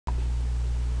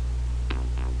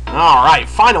Alright,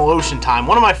 final ocean time.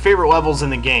 One of my favorite levels in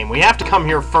the game. We have to come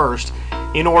here first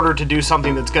in order to do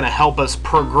something that's going to help us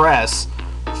progress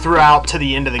throughout to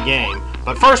the end of the game.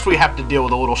 But first we have to deal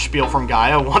with a little spiel from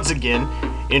Gaia, once again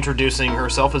introducing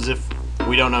herself as if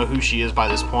we don't know who she is by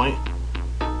this point.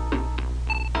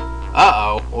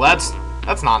 Uh-oh. Well, that's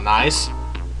not nice.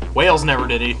 Whales never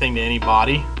did anything to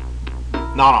anybody.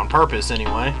 Not on purpose,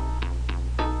 anyway.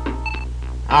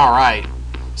 Alright.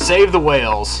 Save the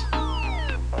whales.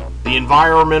 The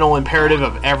environmental imperative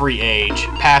of every age,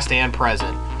 past and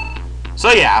present.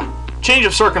 So yeah, change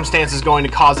of circumstance is going to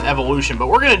cause evolution, but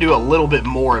we're going to do a little bit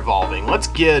more evolving. Let's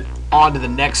get onto the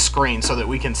next screen so that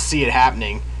we can see it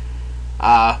happening.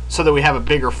 So that we have a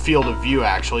bigger field of view,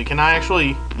 actually. Can I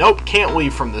actually... Nope, can't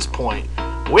leave from this point.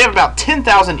 We have about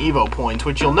 10,000 EVO points,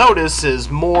 which you'll notice is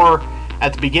more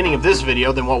at the beginning of this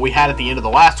video than what we had at the end of the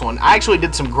last one. I actually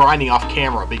did some grinding off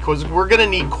camera because we're going to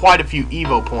need quite a few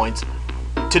EVO points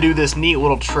to do this neat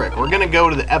little trick. We're going to go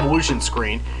to the evolution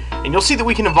screen, and you'll see that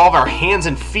we can evolve our hands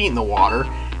and feet in the water,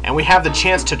 and we have the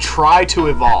chance to try to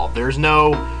evolve. There's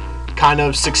no kind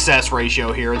of success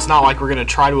ratio here. It's not like we're going to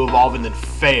try to evolve and then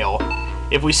fail.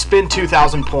 If we spend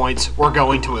 2,000 points, we're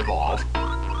going to evolve.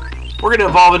 We're going to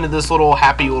evolve into this little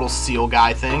happy little seal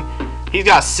guy thing. He's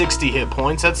got 60 hit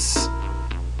points.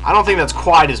 I don't think that's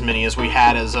quite as many as we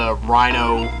had as a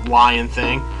rhino lion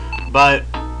thing, but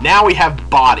now we have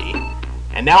body.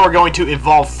 And now we're going to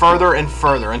evolve further and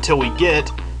further until we get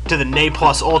to the Ne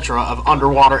Plus Ultra of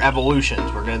underwater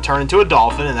evolutions. We're going to turn into a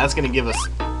dolphin, and that's going to give us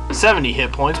 70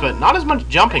 hit points, but not as much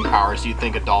jumping power as you'd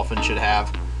think a dolphin should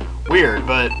have. Weird,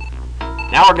 but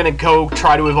now we're going to go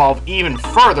try to evolve even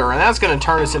further, and that's going to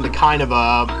turn us into kind of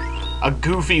a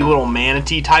goofy little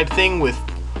manatee type thing with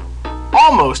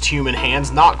almost human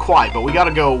hands. Not quite, but we got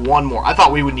to go one more. I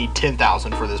thought we would need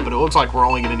 10,000 for this, but it looks like we're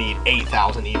only going to need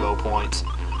 8,000 EVO points.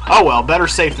 Oh well, better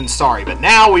safe than sorry. But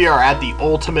now we are at the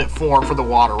ultimate form for the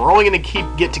water. We're only going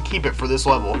to get to keep it for this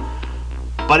level.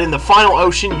 But in the final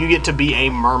ocean, you get to be a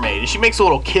mermaid. And she makes a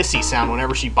little kissy sound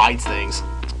whenever she bites things.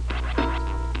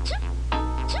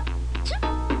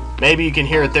 Maybe you can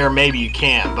hear it there, maybe you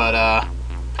can't. But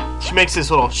she makes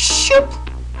this little shoop,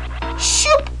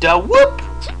 shoop, da whoop,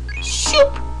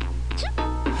 shoop.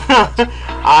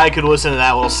 I could listen to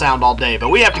that little sound all day, but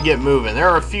we have to get moving. There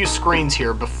are a few screens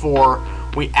here before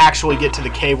we actually get to the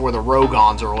cave where the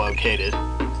Rogons are located.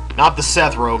 Not the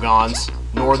Seth Rogons,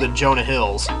 nor the Jonah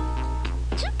Hills,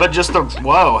 but just the...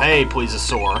 Whoa, hey,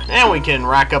 Plesiosaur. And we can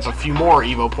rack up a few more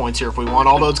EVO points here if we want,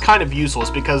 although it's kind of useless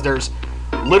because there's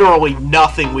literally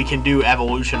nothing we can do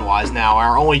evolution-wise now.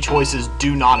 Our only choice is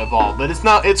do not evolve, but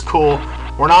it's cool.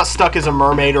 We're not stuck as a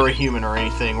mermaid or a human or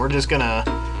anything. We're just gonna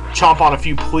chomp on a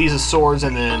few Plesiosaurs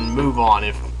and then move on.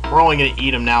 We're only gonna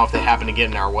eat them now if they happen to get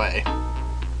in our way.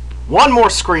 One more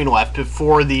screen left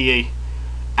before the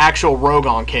actual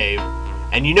Rogon cave.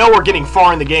 And you know we're getting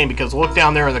far in the game because look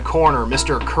down there in the corner,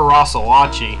 Mr.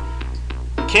 Kurosalachi.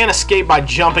 Can't escape by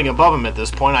jumping above him at this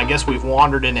point. I guess we've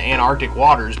wandered into Antarctic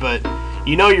waters, but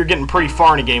you know you're getting pretty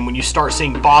far in the game when you start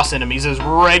seeing boss enemies as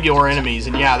regular enemies.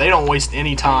 And yeah, they don't waste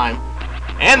any time.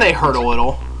 And they hurt a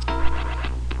little.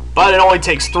 But it only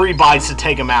takes 3 bites to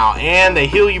take them out. And they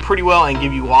heal you pretty well and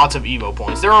give you lots of EVO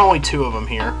points. There are only 2 of them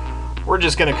here. We're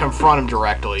just going to confront him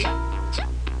directly.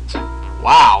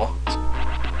 Wow.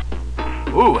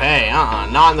 Ooh, hey,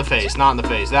 not in the face, not in the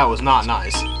face. That was not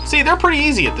nice. See, they're pretty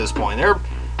easy at this point. They're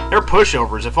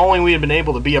pushovers. If only we had been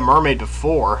able to be a mermaid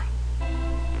before.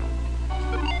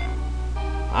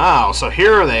 Oh, so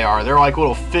here they are. They're like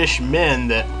little fish men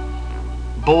that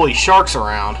bully sharks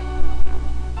around.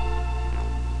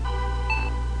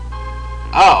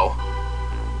 Oh.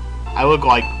 I look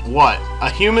like, what? A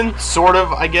human? Sort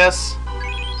of, I guess.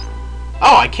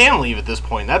 Oh, I can leave at this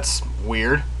point. That's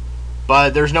weird.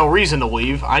 But there's no reason to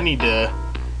leave. I need to...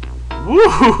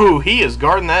 Woo! He is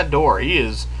guarding that door. He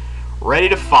is ready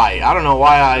to fight. I don't know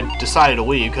why I decided to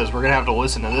leave, because we're going to have to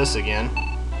listen to this again.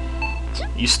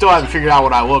 You still haven't figured out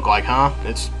what I look like, huh?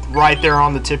 It's right there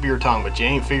on the tip of your tongue, but you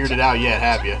ain't figured it out yet,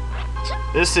 have you?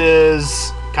 This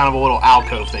is kind of a little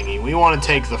alcove thingy. We want to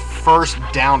take the first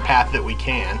down path that we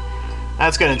can.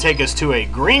 That's going to take us to a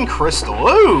green crystal.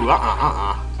 Ooh!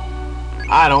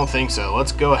 I don't think so.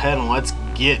 Let's go ahead and let's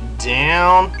get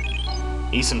down.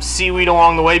 Eat some seaweed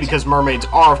along the way because mermaids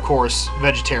are, of course,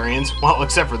 vegetarians. Well,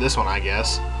 except for this one, I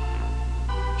guess.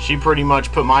 She pretty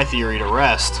much put my theory to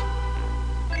rest.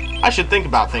 I should think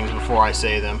about things before I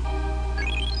say them.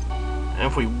 And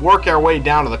if we work our way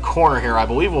down to the corner here, I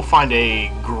believe we'll find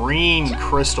a green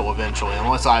crystal eventually,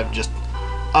 unless I've just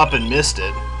up and missed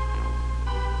it.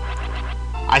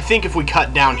 I think if we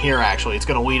cut down here, actually, it's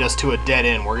going to lead us to a dead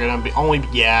end. We're going to be only...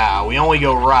 Yeah, we only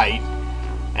go right.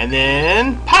 And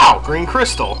then... Pow! Green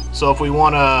crystal. So if we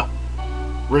want to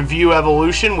review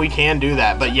evolution, we can do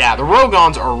that. But yeah, the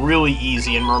Rogons are really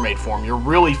easy in mermaid form. You're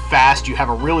really fast. You have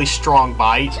a really strong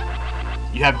bite.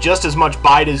 You have just as much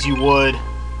bite as you would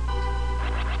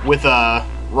with a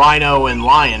rhino and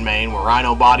lion mane, where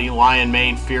rhino body, lion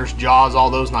mane, fierce jaws, all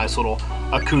those nice little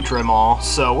accoutrements.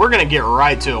 So we're going to get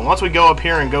right to it. Once we go up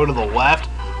here and go to the left,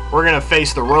 we're going to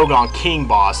face the Rogon King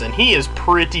boss, and he is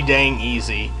pretty dang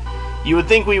easy. You would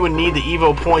think we would need the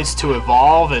EVO points to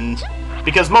evolve, and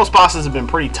because most bosses have been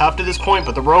pretty tough to this point,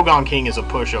 but the Rogon King is a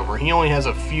pushover. He only has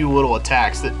a few little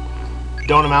attacks that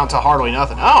don't amount to hardly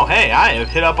nothing. Oh, hey, I have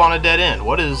hit up on a dead end.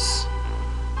 What is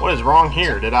wrong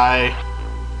here? Did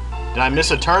I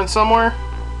miss a turn somewhere?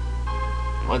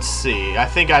 Let's see. I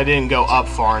think I didn't go up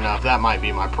far enough. That might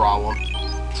be my problem.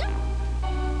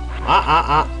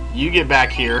 You get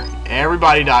back here.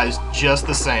 Everybody dies just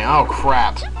the same. Oh,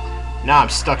 crap. Now I'm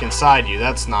stuck inside you.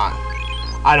 That's not...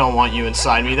 I don't want you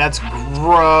inside me. That's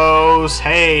gross.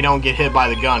 Hey, don't get hit by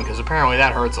the gun, because apparently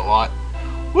that hurts a lot.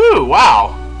 Woo,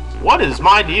 wow. What is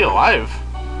my deal? I've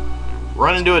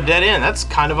run into a dead end. That's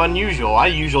kind of unusual. I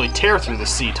usually tear through the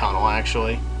sea tunnel,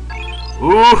 actually.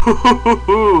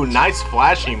 Ooh, nice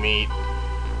flashy meat.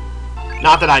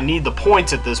 Not that I need the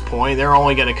points at this point. They're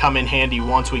only going to come in handy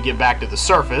once we get back to the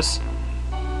surface.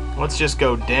 Let's just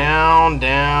go down,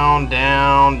 down,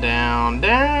 down, down,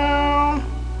 down.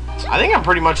 I think I'm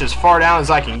pretty much as far down as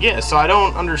I can get, so I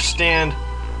don't understand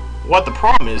what the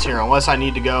problem is here, unless I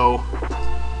need to go...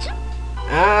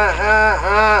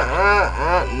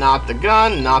 Not the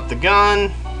gun, not the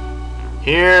gun.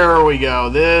 Here we go.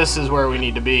 This is where we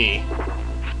need to be.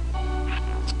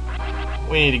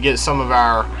 We need to get some of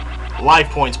our life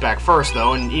points back first,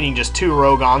 though, and eating just 2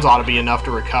 Rogons ought to be enough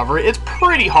to recover. It's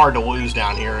pretty hard to lose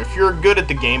down here. If you're good at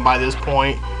the game by this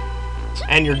point,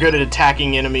 and you're good at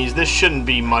attacking enemies, this shouldn't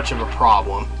be much of a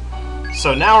problem.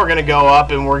 So now we're going to go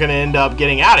up, and we're going to end up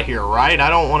getting out of here, right? I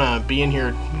don't want to be in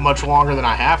here much longer than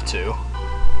I have to.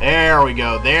 There we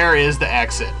go. There is the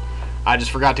exit. I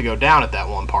just forgot to go down at that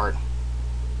one part.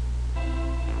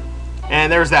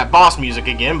 And there's that boss music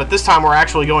again, but this time we're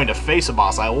actually going to face a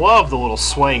boss. I love the little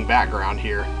swaying background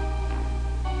here.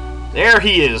 There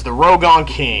he is, the Rogon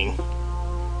King.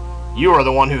 You are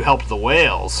the one who helped the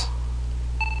whales.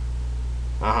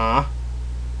 Uh-huh.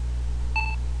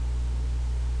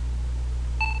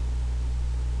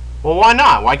 Well, why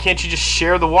not? Why can't you just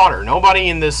share the water? Nobody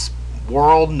in this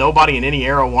world, nobody in any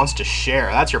era wants to share.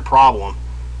 That's your problem.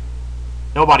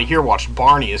 Nobody here watched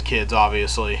Barney as kids,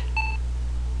 obviously.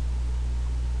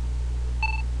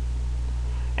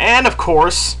 And, of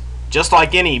course, just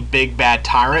like any big bad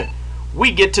tyrant,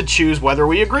 we get to choose whether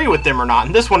we agree with them or not.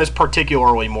 And this one is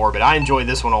particularly morbid. I enjoy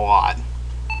this one a lot.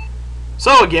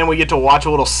 So, again, we get to watch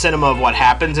a little cinema of what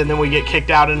happens, and then we get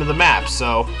kicked out into the map.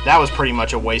 So, that was pretty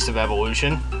much a waste of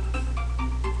evolution.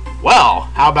 Well,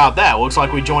 how about that? Looks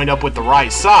like we joined up with the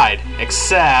right side.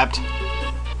 Except...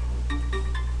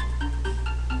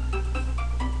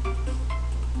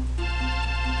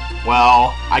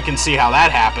 well, I can see how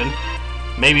that happened.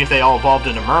 Maybe if they all evolved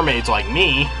into mermaids like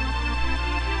me.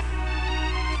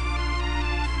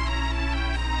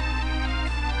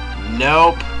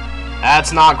 Nope.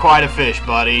 That's not quite a fish,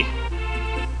 buddy.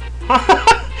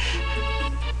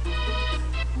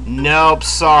 Nope,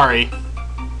 sorry.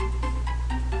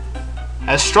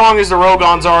 As strong as the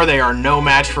Rogons are, they are no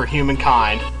match for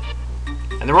humankind.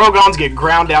 And the Rogons get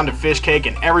ground down to fish cake,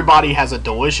 and everybody has a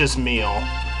delicious meal.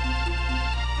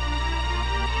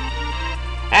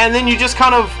 And then you just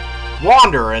kind of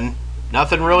wander and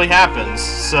nothing really happens.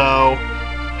 So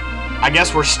I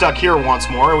guess we're stuck here once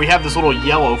more. We have this little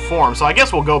yellow form, so I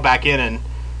guess we'll go back in and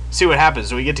see what happens.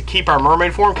 Do we get to keep our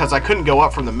mermaid form? Because I couldn't go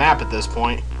up from the map at this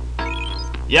point.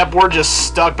 Yep, we're just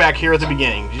stuck back here at the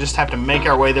beginning. You just have to make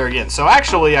our way there again. So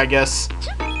actually, I guess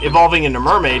evolving into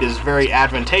mermaid is very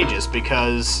advantageous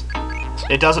because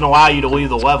it doesn't allow you to leave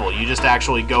the level. You just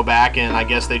actually go back, and I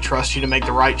guess they trust you to make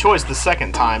the right choice the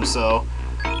second time. So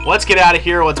let's get out of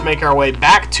here. Let's make our way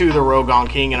back to the Rogon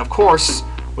King. And of course,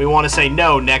 we want to say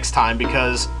no next time,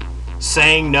 because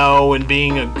saying no and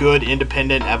being a good,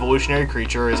 independent, evolutionary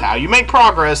creature is how you make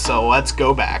progress. So let's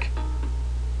go back.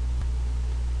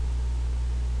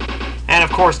 And of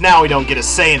course, now we don't get a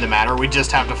say in the matter. We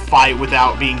just have to fight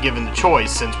without being given the choice,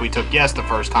 since we took yes the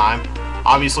first time.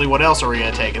 Obviously, what else are we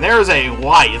going to take? And there is a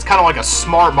light. It's kind of like a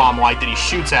smart bomb light that he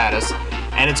shoots at us,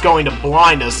 and it's going to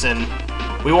blind us, and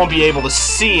we won't be able to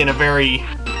see very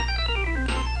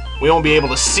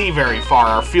far.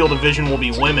 Our field of vision will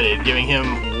be limited, giving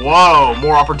him Whoa,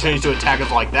 more opportunities to attack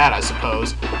us like that, I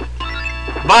suppose.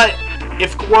 But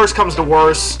if worse comes to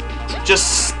worse,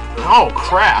 just... Oh,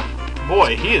 crap.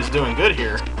 Boy, he is doing good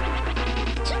here.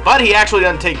 But he actually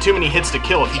doesn't take too many hits to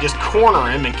kill if you just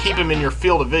corner him and keep him in your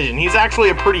field of vision. He's actually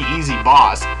a pretty easy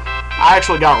boss. I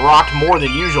actually got rocked more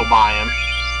than usual by him.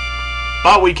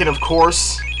 But we can, of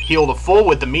course, heal to full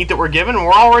with the meat that we're given, and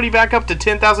we're already back up to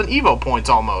 10,000 EVO points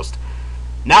almost.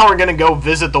 Now we're going to go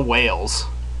visit the whales.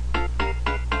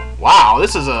 Wow,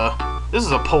 this is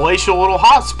a palatial little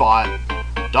hot spot.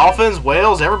 Dolphins,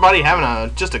 whales, everybody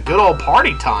having just a good old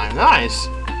party time. Nice.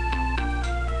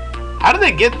 How did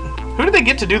they get... Who did they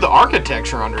get to do the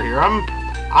architecture under here?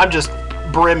 I'm just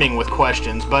brimming with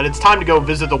questions, but it's time to go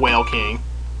visit the Whale King.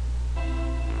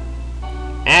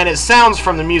 And it sounds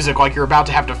from the music like you're about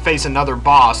to have to face another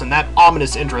boss, and that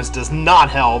ominous entrance does not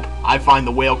help. I find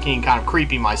the Whale King kind of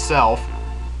creepy myself.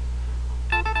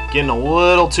 Getting a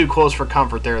little too close for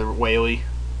comfort there, Whaley.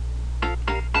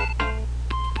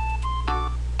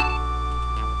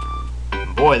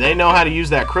 Boy, they know how to use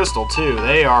that crystal, too.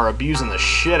 They are abusing the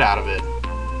shit out of it.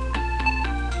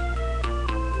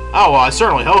 Oh, well, I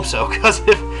certainly hope so, because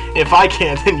if I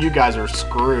can't, then you guys are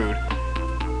screwed.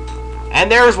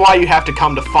 And there's why you have to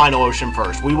come to Final Ocean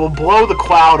first. We will blow the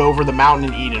cloud over the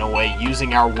mountain in Eden away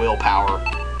using our willpower.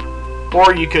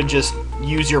 Or you could just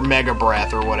use your Mega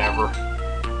Breath or whatever.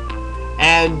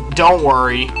 And don't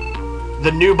worry,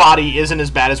 the new body isn't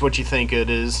as bad as what you think it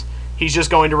is. He's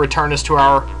just going to return us to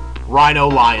our Rhino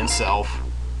Lion self.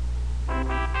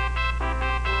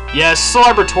 Yes,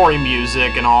 celebratory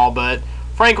music and all, but...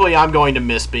 Frankly, I'm going to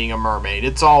miss being a mermaid.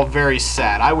 It's all very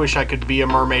sad. I wish I could be a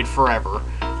mermaid forever.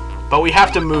 But we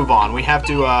have to move on. We have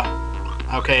to,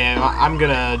 Okay, I'm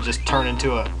gonna just turn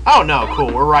into a... Oh, no,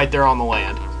 cool. We're right there on the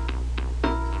land.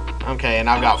 Okay, and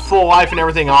I've got full life and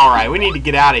everything. Alright, we need to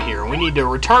get out of here. We need to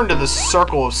return to the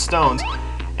Circle of Stones.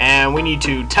 And we need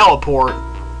to teleport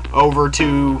over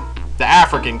to the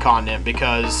African continent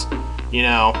because, you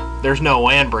know, there's no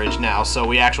land bridge now. So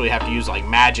we actually have to use, like,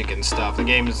 magic and stuff. The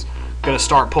game is... gonna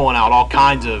start pulling out all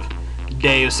kinds of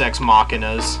Deus Ex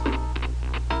Machinas.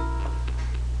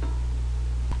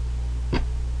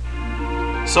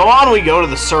 So on we go to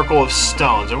the Circle of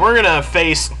Stones, and we're gonna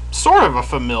face sort of a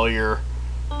familiar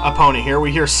opponent here.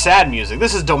 We hear sad music.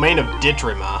 This is Domain of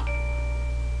Ditrima.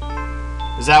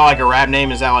 Is that like a rap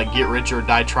name? Is that like Get Rich or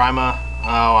Die Trima?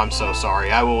 Oh, I'm so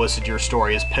sorry. I will listen to your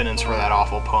story as penance for that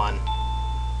awful pun.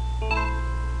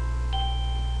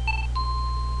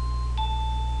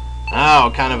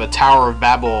 Oh, kind of a Tower of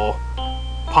Babel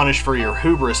punish for your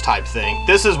hubris type thing.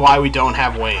 This is why we don't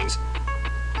have wings.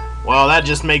 Well, that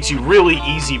just makes you really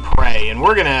easy prey. And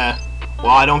we're gonna...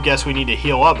 Well, I don't guess we need to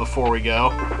heal up before we go.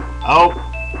 Oh,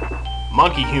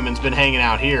 Monkey Human's been hanging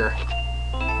out here.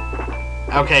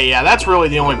 Okay, yeah, that's really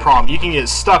the only problem. You can get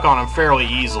stuck on them fairly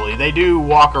easily. They do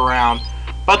walk around,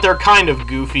 but they're kind of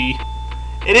goofy.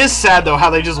 It is sad, though, how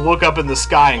they just look up in the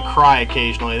sky and cry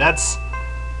occasionally. That's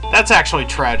actually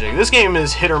tragic. This game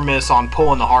is hit or miss on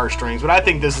pulling the heartstrings, but I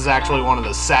think this is actually one of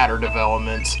the sadder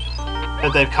developments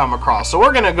that they've come across. So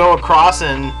we're going to go across,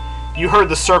 and you heard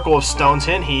the Circle of Stones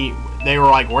hint. They were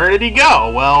like, where did he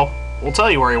go? Well, we'll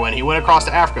tell you where he went. He went across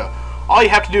to Africa. All you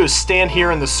have to do is stand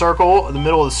here in the circle, in the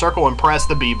middle of the circle, and press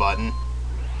the B button.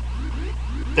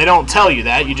 They don't tell you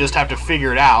that. You just have to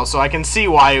figure it out. So I can see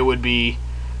why it would be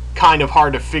kind of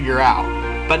hard to figure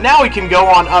out. But now we can go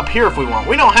on up here if we want.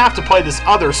 We don't have to play this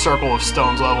other Circle of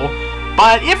Stones level,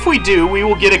 but if we do, we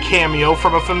will get a cameo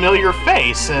from a familiar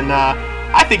face, and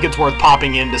I think it's worth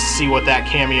popping in to see what that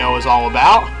cameo is all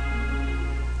about.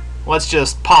 Let's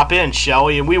just pop in, shall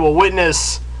we? And we will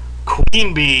witness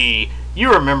Queen Bee.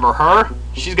 You remember her.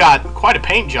 She's got quite a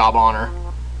paint job on her.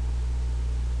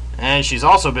 And she's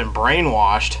also been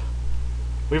brainwashed.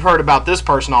 We've heard about this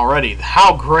person already.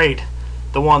 How great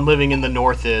the one living in the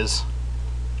north is.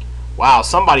 Wow,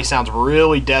 somebody sounds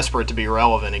really desperate to be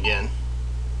relevant again.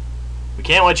 We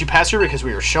can't let you pass here because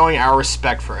we are showing our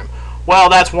respect for him. Well,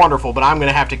 that's wonderful, but I'm going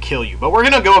to have to kill you. But we're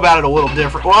going to go about it a little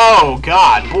different. Whoa,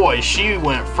 God, boy, she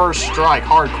went first strike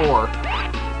hardcore.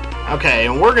 Okay,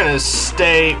 and we're going to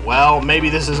stay... Well, maybe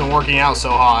this isn't working out so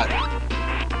hot.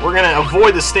 We're going to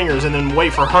avoid the stingers and then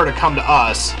wait for her to come to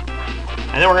us.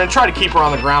 And then we're going to try to keep her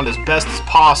on the ground as best as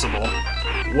possible.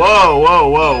 Whoa, whoa,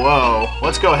 whoa, whoa.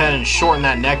 Let's go ahead and shorten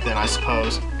that neck then, I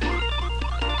suppose.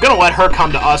 I'm going to let her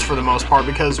come to us for the most part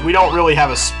because we don't really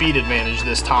have a speed advantage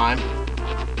this time.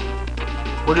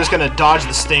 We're just going to dodge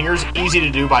the stingers. Easy to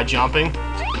do by jumping.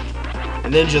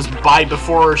 And then just bite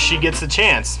before she gets the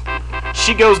chance.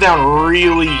 She goes down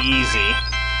really easy.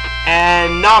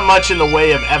 And not much in the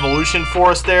way of evolution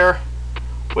for us there.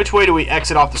 Which way do we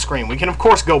exit off the screen? We can, of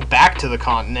course, go back to the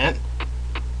continent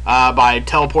by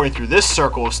teleporting through this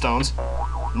circle of stones.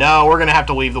 No, we're going to have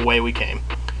to leave the way we came.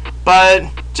 But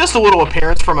just a little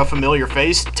appearance from a familiar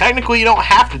face. Technically, you don't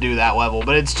have to do that level,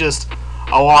 but it's just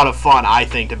a lot of fun, I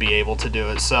think, to be able to do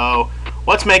it. So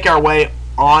let's make our way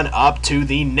on up to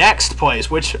the next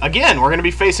place, which, again, we're going to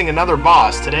be facing another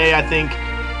boss. Today, I think,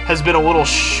 has been a little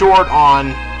short on...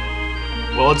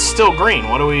 Well, it's still green.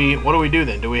 What do we do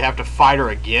then? Do we have to fight her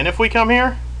again if we come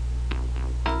here?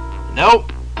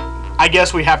 Nope. I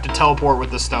guess we have to teleport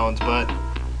with the stones, but...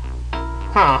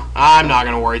 I'm not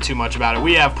going to worry too much about it.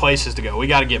 We have places to go. We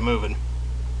got to get moving.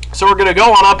 So we're going to go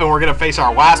on up and we're going to face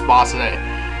our last boss today.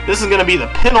 This is going to be the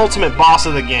penultimate boss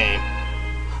of the game.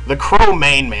 The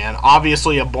Cro-Maine man.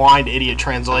 Obviously a blind idiot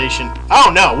translation.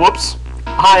 Oh no, whoops.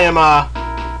 I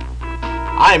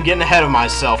am getting ahead of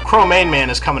myself. Cro-Maine man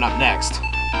is coming up next.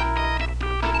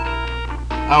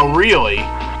 Oh really?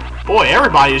 Boy,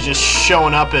 everybody is just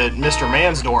showing up at Mr.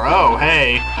 Man's door. Oh,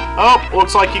 hey. Oh,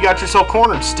 looks like you got yourself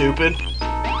cornered, stupid.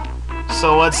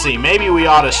 So let's see. Maybe we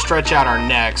ought to stretch out our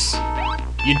necks.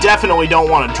 You definitely don't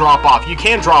want to drop off. You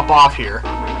can drop off here.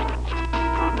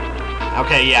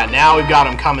 Okay, yeah, now we've got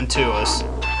him coming to us.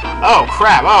 Oh,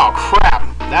 crap. Oh, crap.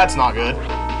 That's not good.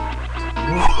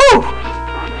 Woo!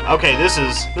 Okay, this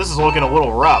is looking a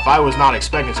little rough. I was not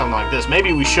expecting something like this.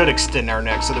 Maybe we should extend our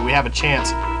necks so that we have a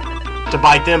chance to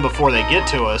bite them before they get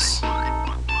to us.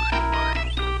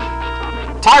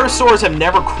 Tyrannosaurs have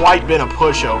never quite been a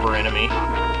pushover enemy.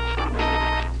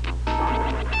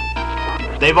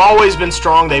 They've always been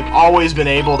strong. They've always been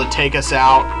able to take us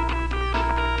out.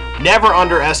 Never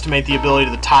underestimate the ability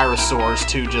of the Tyrannosaurs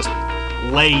to just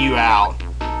lay you out.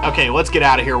 Okay, let's get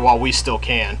out of here while we still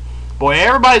can. Boy,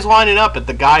 everybody's lining up at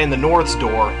the guy in the north's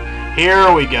door.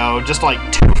 Here we go, just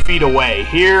like 2 feet away.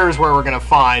 Here's where we're going to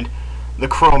find the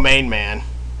Cro-Maine man.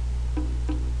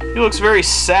 He looks very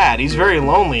sad. He's very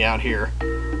lonely out here.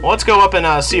 Well, let's go up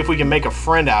and see if we can make a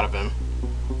friend out of him.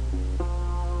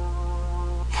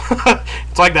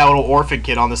 It's like that little orphan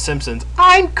kid on The Simpsons.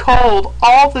 I'm cold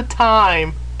all the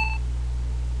time.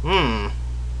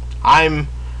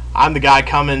 I'm the guy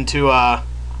coming to,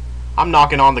 I'm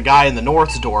knocking on the guy in the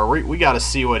north's door. We got to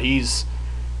see what he's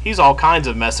all kinds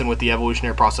of messing with the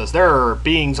evolutionary process. There are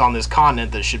beings on this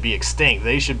continent that should be extinct.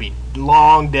 They should be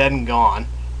long dead and gone.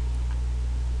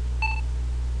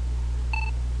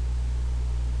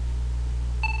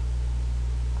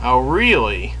 Oh,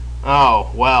 really?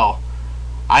 Oh, well.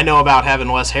 I know about having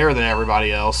less hair than everybody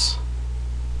else.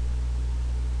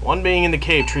 One being in the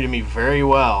cave treated me very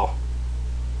well.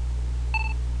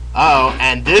 Uh-oh,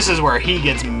 and this is where he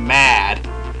gets mad.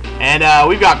 And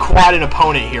we've got quite an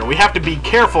opponent here. We have to be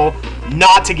careful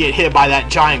not to get hit by that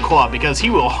giant club because he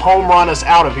will home run us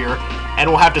out of here and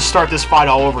we'll have to start this fight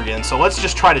all over again. So let's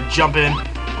just try to jump in.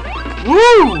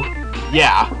 Woo!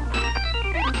 Yeah.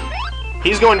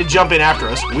 He's going to jump in after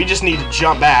us. We just need to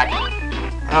jump back.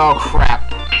 Oh, crap.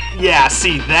 Yeah,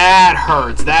 see, that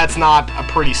hurts. That's not a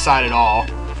pretty sight at all.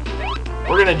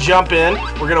 We're going to jump in.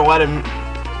 We're going to let him...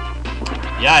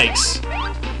 Yikes.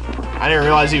 I didn't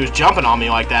realize he was jumping on me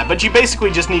like that. But you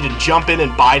basically just need to jump in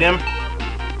and bite him.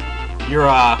 Your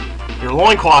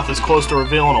loincloth is close to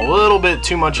revealing a little bit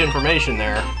too much information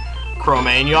there,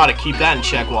 Cro-Maine. You ought to keep that in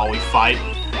check while we fight.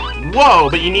 Whoa,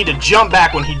 but you need to jump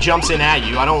back when he jumps in at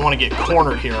you. I don't want to get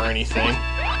cornered here or anything.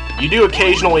 You do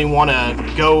occasionally want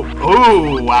to go...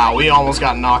 Ooh, wow, we almost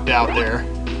got knocked out there.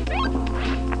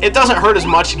 It doesn't hurt as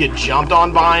much to get jumped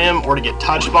on by him or to get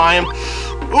touched by him.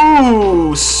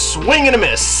 Ooh, swing and a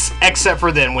miss. Except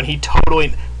for then, when he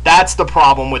totally... That's the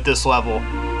problem with this level.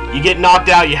 You get knocked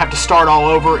out, you have to start all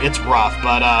over. It's rough,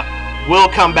 but we'll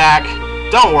come back.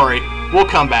 Don't worry, we'll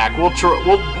come back. We'll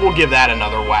give that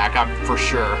another whack, for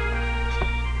sure.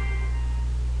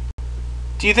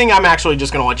 Do you think I'm actually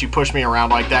just going to let you push me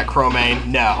around like that,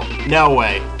 Cro-Maine? No. No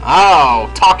way. Oh,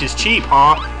 talk is cheap,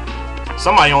 huh?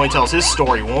 Somebody only tells his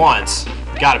story once.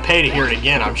 Gotta pay to hear it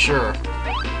again, I'm sure.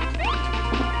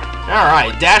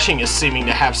 Alright, dashing is seeming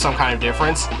to have some kind of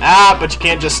difference. But you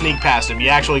can't just sneak past him. You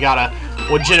actually gotta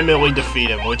legitimately defeat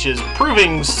him, which is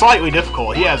proving slightly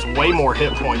difficult. He has way more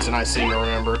hit points than I seem to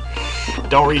remember.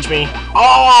 Don't reach me.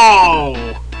 Oh!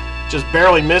 Just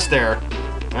barely missed there.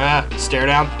 Stare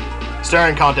down.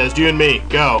 Staring contest, you and me.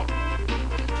 Go.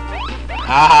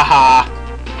 Ha ha ha.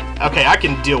 Okay, I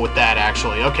can deal with that,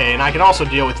 actually. Okay, and I can also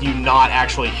deal with you not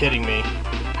actually hitting me.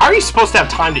 How are you supposed to have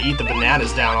time to eat the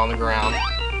bananas down on the ground?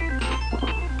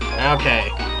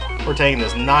 Okay. We're taking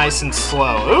this nice and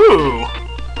slow. Ooh!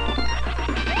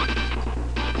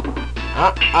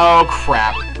 Oh,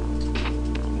 crap.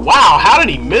 Wow, how did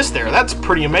he miss there? That's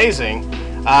pretty amazing.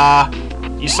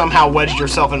 You somehow wedged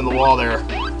yourself into the wall there,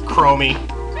 Cro-Maine.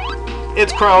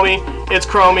 It's Cro-Maine. It's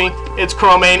Cro-Maine. It's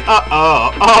Cro-Maine.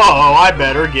 Uh-oh. Oh, I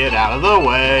better get out of the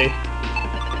way.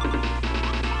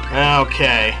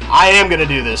 Okay. I am going to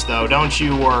do this, though. Don't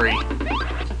you worry.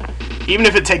 Even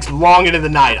if it takes long into the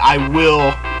night, I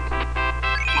will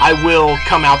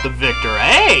come out the victor.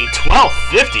 Hey,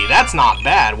 1250. That's not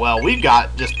bad. Well, we've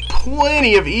got just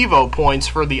plenty of E.V.O points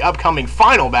for the upcoming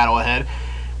final battle ahead.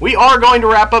 We are going to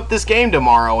wrap up this game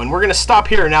tomorrow, and we're going to stop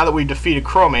here now that we've defeated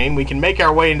Cro-Maine. We can make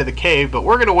our way into the cave, but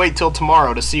we're going to wait till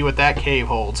tomorrow to see what that cave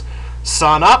holds.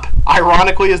 Sun up.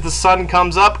 Ironically, as the sun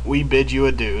comes up, we bid you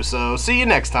adieu. So, see you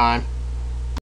next time.